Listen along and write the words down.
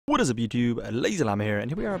What is up, YouTube? LazeeLlama here,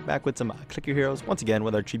 and here we are back with some Click Your Heroes once again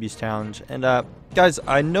with our Tributes challenge. And guys,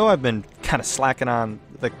 I know I've been kind of slacking on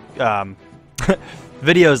the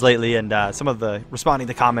videos lately, and some of the responding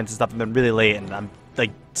to comments and stuff have been really late, and I'm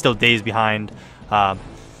like still days behind.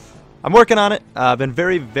 I'm working on it. I've been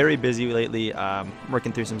very busy lately,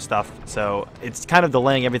 working through some stuff, so it's kind of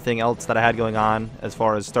delaying everything else that I had going on as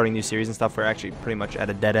far as starting new series and stuff. We're actually pretty much at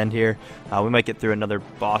a dead end here. We might get through another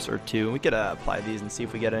boss or two. We could apply these and see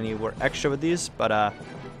if we get any more extra with these, but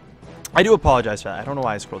I do apologize for that. I don't know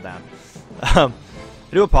why I scrolled down. I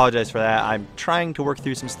do apologize for that. I'm trying to work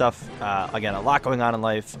through some stuff. Again, a lot going on in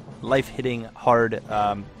life. Life hitting hard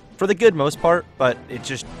for the good most part, but it's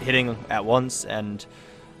just hitting at once. And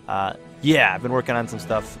yeah, I've been working on some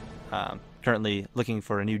stuff. Currently looking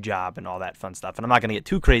for a new job and all that fun stuff. And I'm not going to get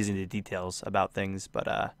too crazy into details about things,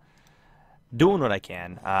 but doing what I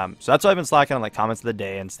can. So that's why I've been slacking on like comments of the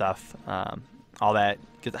day and stuff. All that.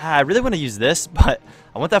 Because I really want to use this, but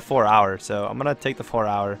I want that 4 hour. So I'm going to take the 4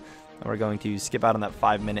 hour. And we're going to skip out on that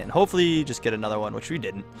 5 minute and hopefully just get another one, which we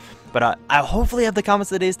didn't. But I'll hopefully have the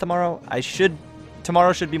comments of the days tomorrow.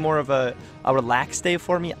 Tomorrow should be more of a relaxed day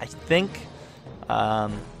for me, I think.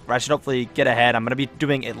 Where I should hopefully get ahead. I'm going to be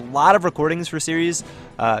doing a lot of recordings for series,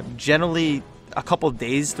 generally a couple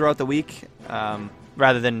days throughout the week,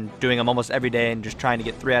 rather than doing them almost every day and just trying to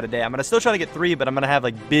get 3 out a day. I'm going to still try to get 3, but I'm going to have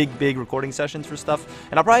like big recording sessions for stuff.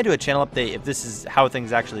 And I'll probably do a channel update if this is how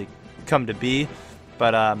things actually come to be.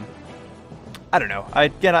 But I don't know.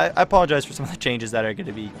 I apologize for some of the changes that are going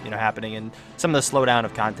to be happening and some of the slowdown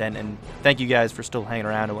of content. And thank you guys for still hanging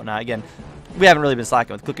around and whatnot. Again, we haven't really been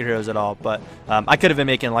slacking with Click Your Heroes at all, but I could have been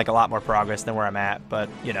making like a lot more progress than where I'm at. But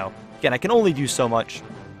again, I can only do so much,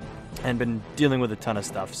 and been dealing with a ton of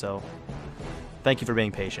stuff. So thank you for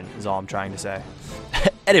being patient. Is all I'm trying to say.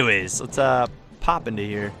 Anyways, let's pop into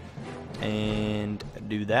here and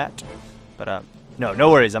do that. But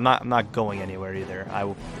no worries. I'm not going anywhere either.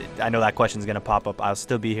 I know that question's gonna pop up. I'll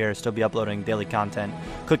still be here, still be uploading daily content.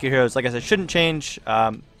 Click Your Heroes, like I said, shouldn't change.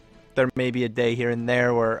 There may be a day here and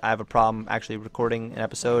there where I have a problem actually recording an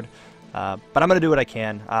episode, but I'm gonna do what I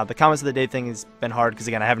can. The comments of the day thing has been hard because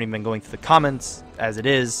again, I haven't even been going through the comments as it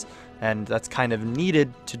is, and that's kind of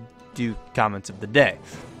needed to do comments of the day.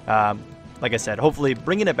 Like I said, hopefully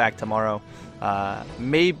bringing it back tomorrow.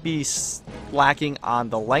 Maybe lacking on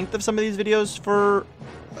the length of some of these videos for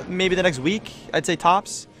maybe the next week, I'd say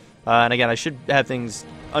tops. And again, I should have things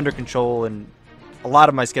under control and a lot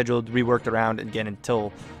of my schedule reworked around again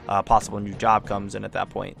until possible new job comes, and at that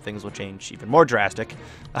point things will change even more drastic.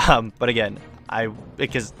 But again,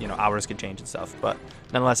 because hours could change and stuff. But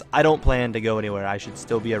nonetheless, I don't plan to go anywhere. I should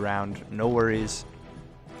still be around. No worries.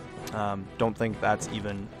 Don't think that's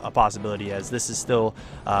even a possibility, as this is still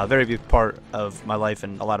a very big part of my life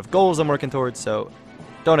and a lot of goals I'm working towards, so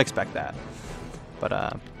don't expect that.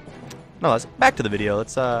 But no, let's back to the video.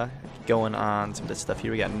 Let's going on some of this stuff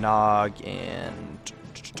here. We got Nog and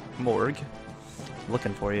Morg.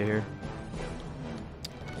 Looking for you here.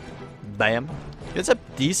 Bam. It's up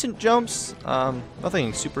decent jumps.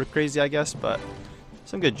 Nothing super crazy, I guess, but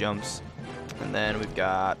some good jumps. And then we've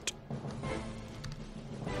got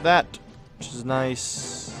that, which is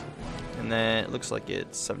nice. And then it looks like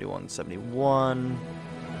it's 71, 71.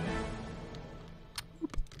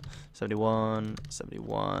 71,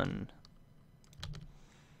 71.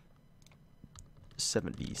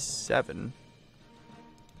 77.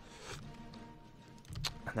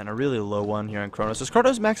 And then a really low one here on Kronos. Does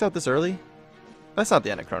Kronos max out this early? That's not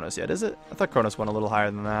the end of Kronos yet, is it? I thought Kronos went a little higher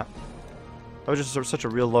than that. That was just sort of such a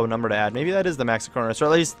real low number to add. Maybe that is the max of Kronos, or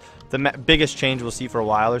at least the biggest change we'll see for a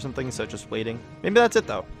while or something, so just waiting. Maybe that's it,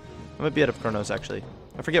 though. I might be out of Kronos, actually.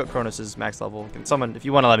 I forget what Kronos' max level. Can someone, if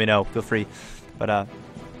you want to let me know, feel free. But, I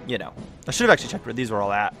should have actually checked where these were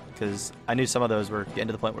all at, because I knew some of those were getting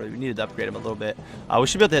to the point where we needed to upgrade them a little bit. We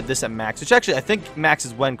should be able to hit this at max, which actually I think max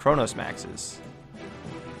is when Kronos maxes.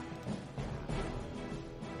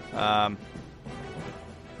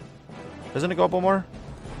 Doesn't it go up one more?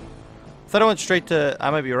 I thought it went straight to... I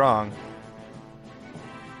might be wrong.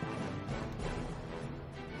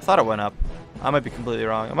 I thought it went up. I might be completely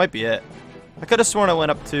wrong. It might be it. I could have sworn it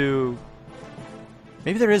went up to...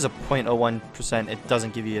 Maybe there is a 0.01%. It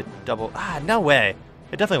doesn't give you a double... no way.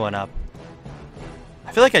 It definitely went up.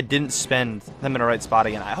 I feel like I didn't spend them in the right spot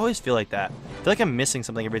again. I always feel like that. I feel like I'm missing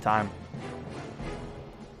something every time.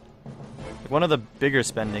 Like one of the bigger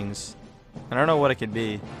spendings. I don't know what it could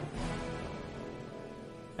be.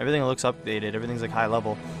 Everything looks updated. Everything's like high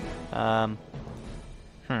level. I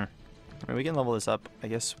mean, we can level this up, I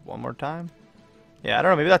guess, one more time. Yeah, I don't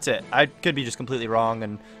know. Maybe that's it. I could be just completely wrong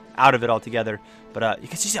and out of it altogether. But you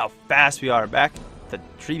can see how fast we are. Back the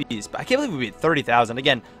trees. But I can't believe we beat 30,000.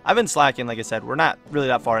 Again, I've been slacking, like I said. We're not really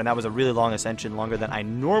that far, and that was a really long ascension, longer than I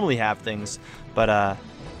normally have things. But,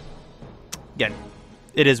 again,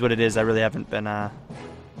 it is what it is. I really haven't been,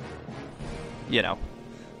 you know,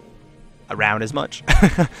 around as much.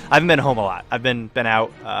 I haven't been home a lot. I've been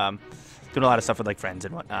out, doing a lot of stuff with like friends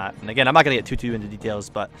and whatnot. And again, I'm not gonna get too into details,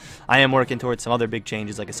 but I am working towards some other big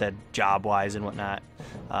changes, like I said, job-wise and whatnot,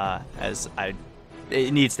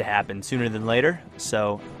 it needs to happen sooner than later.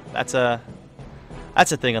 So that's a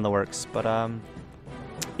thing on the works. But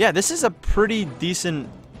yeah, this is a pretty decent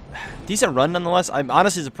run nonetheless. I'm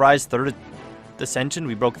honestly surprised. Third ascension,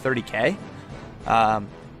 we broke 30K.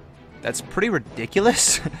 That's pretty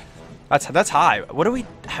ridiculous. That's high. What do we?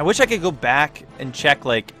 I wish I could go back and check,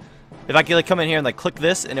 like, if I could like come in here and like click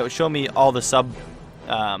this, and it would show me all the sub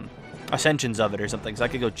ascensions of it or something, so I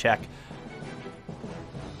could go check.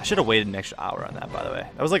 I should have waited an extra hour on that, by the way.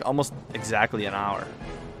 That was like almost exactly an hour.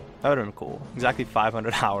 That would have been cool. Exactly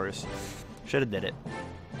 500 hours. Should have did it.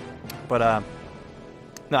 But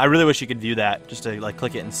no, I really wish you could view that, just to like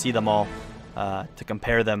click it and see them all, to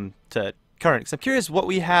compare them to current. Because I'm curious what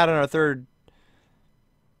we had on our third.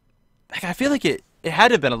 Like, I feel like it had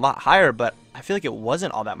to have been a lot higher, but I feel like it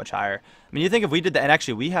wasn't all that much higher. I mean, you think if we did that, and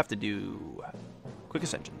actually we have to do quick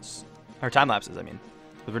ascensions, or time lapses, I mean,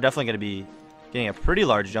 because we're definitely going to be getting a pretty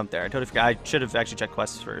large jump there. I totally forgot. I should have actually checked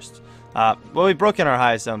quests first. Well, we broke in our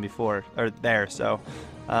highest zone before, or there, so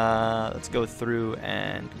let's go through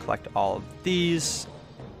and collect all of these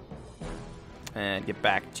and get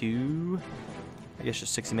back to, I guess,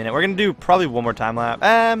 just 60 minutes. We're going to do probably one more time lap.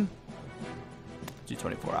 Do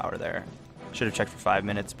 24 hour there. Should have checked for 5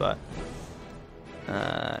 minutes, but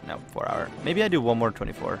no, 4 hour. Maybe I do one more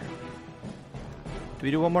 24. Do we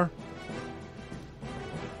do one more?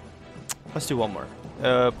 Let's do one more.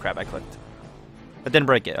 Oh crap, I clicked. It didn't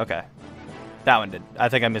break it. Okay, that one did. I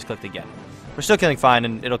think I misclicked again. We're still killing fine,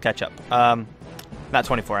 and it'll catch up. Not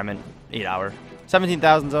 24. I meant 8 hour.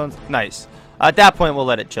 17,000 zones. Nice. At that point, we'll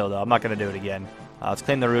let it chill though. I'm not gonna do it again. Let's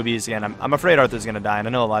claim the rubies again. I'm afraid Arthur's gonna die, and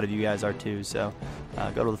I know a lot of you guys are too. So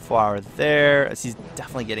go to the 4 hour there. He's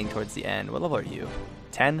definitely getting towards the end. What level are you?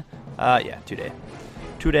 10? Yeah, 2-day.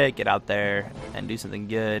 2-day. Get out there and do something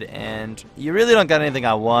good. And you really don't got anything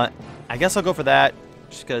I want. I guess I'll go for that,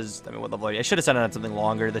 just because. I mean, what level are you? I should have sent out something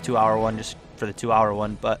longer, the 2 hour one, just for the 2 hour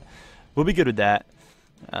one. But we'll be good with that.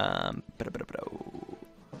 I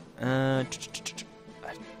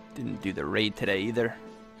didn't do the raid today either.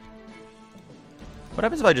 What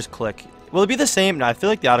happens if I just click? Will it be the same? No, I feel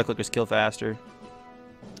like the auto clickers kill faster.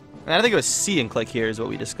 And I think it was C and click here is what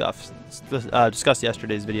we discussed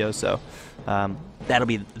yesterday's video, so that'll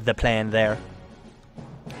be the plan there.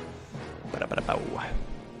 But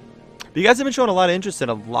you guys have been showing a lot of interest in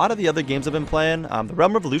a lot of the other games I've been playing. The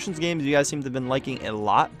Realm Revolutions games you guys seem to have been liking a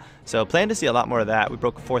lot, so plan to see a lot more of that. We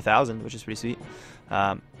broke 4,000, which is pretty sweet.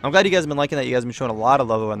 I'm glad you guys have been liking that. You guys have been showing a lot of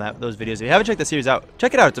love on those videos. If you haven't checked the series out,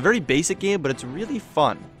 check it out. It's a very basic game, but it's really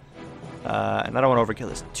fun. And I don't want to overkill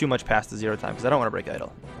this too much past the 0 time, because I don't want to break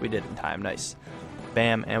idle. We did in time. Nice.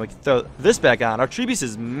 Bam. And we can throw this back on. Our tree beast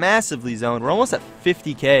is massively zoned. We're almost at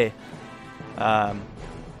 50K.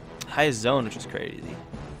 Highest zone, which is crazy.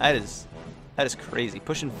 That is crazy.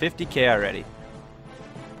 Pushing 50K already.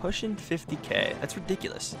 Pushing 50K. That's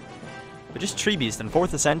ridiculous. But just tree beast and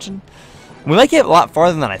 4th ascension. We might get a lot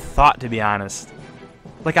farther than I thought, to be honest.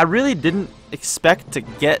 Like, I really didn't expect to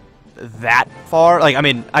get that far. Like, I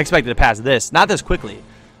mean, I expected to pass this. Not this quickly.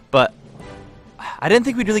 But I didn't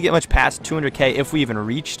think we'd really get much past 200K if we even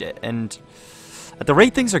reached it. And at the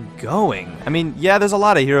rate things are going, I mean, yeah, there's a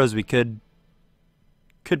lot of heroes we could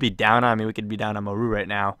be down on. I mean, we could be down on Maru right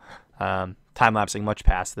now. Time-lapsing much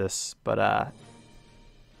past this. But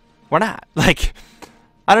we're not. Like,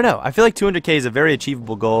 I don't know. I feel like 200K is a very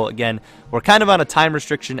achievable goal. Again, we're kind of on a time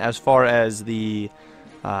restriction as far as the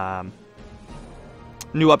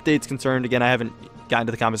new updates concerned. Again, I haven't gotten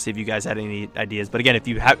to the comments to see if you guys had any ideas. But again, if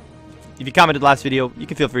you commented last video, you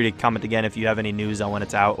can feel free to comment again if you have any news on when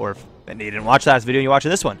it's out, or if you didn't watch last video and you're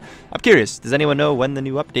watching this one. I'm curious. Does anyone know when the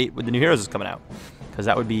new update with the new heroes is coming out? Because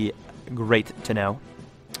that would be great to know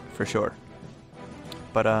for sure.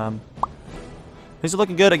 But things are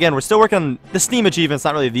looking good. Again, we're still working on the Steam achievements,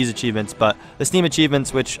 not really these achievements, but the Steam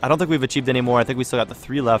achievements, which I don't think we've achieved anymore. I think we still got the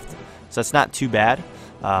 3 left, so that's not too bad.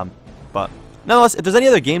 But nonetheless, if there's any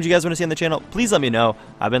other games you guys want to see on the channel, please let me know.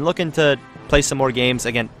 I've been looking to play some more games.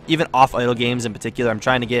 Again, even off-idle games in particular. I'm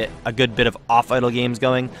trying to get a good bit of off-idle games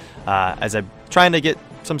going, as I'm trying to get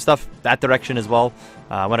some stuff that direction as well.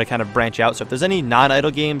 I want to kind of branch out. So if there's any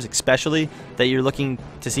non-idle games especially that you're looking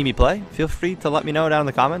to see me play, feel free to let me know down in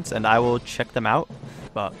the comments, and I will check them out.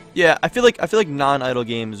 But yeah, I feel like non-idle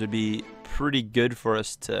games would be pretty good for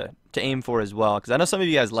us to aim for as well, because I know some of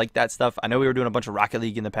you guys like that stuff. I know we were doing a bunch of Rocket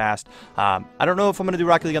League in the past. I don't know if I'm going to do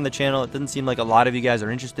Rocket League on the channel. It doesn't seem like a lot of you guys are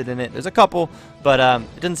interested in it. There's a couple, but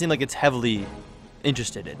it doesn't seem like it's heavily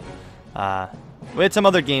interested in. We had some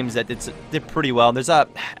other games that did pretty well. There's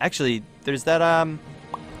there's that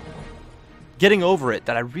Getting Over It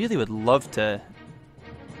that I really would love to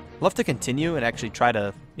continue and actually try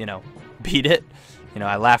to, you know, beat it. You know,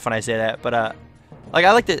 I laugh when I say that, but like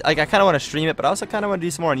I kind of want to stream it, but I also kind of want to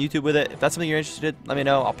do some more on YouTube with it. If that's something you're interested in, let me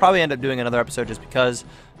know. I'll probably end up doing another episode just because.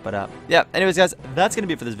 But yeah, anyways guys, that's going to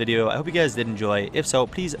be it for this video. I hope you guys did enjoy. If so,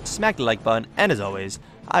 please smack the like button, and as always,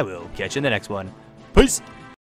 I will catch you in the next one. Peace!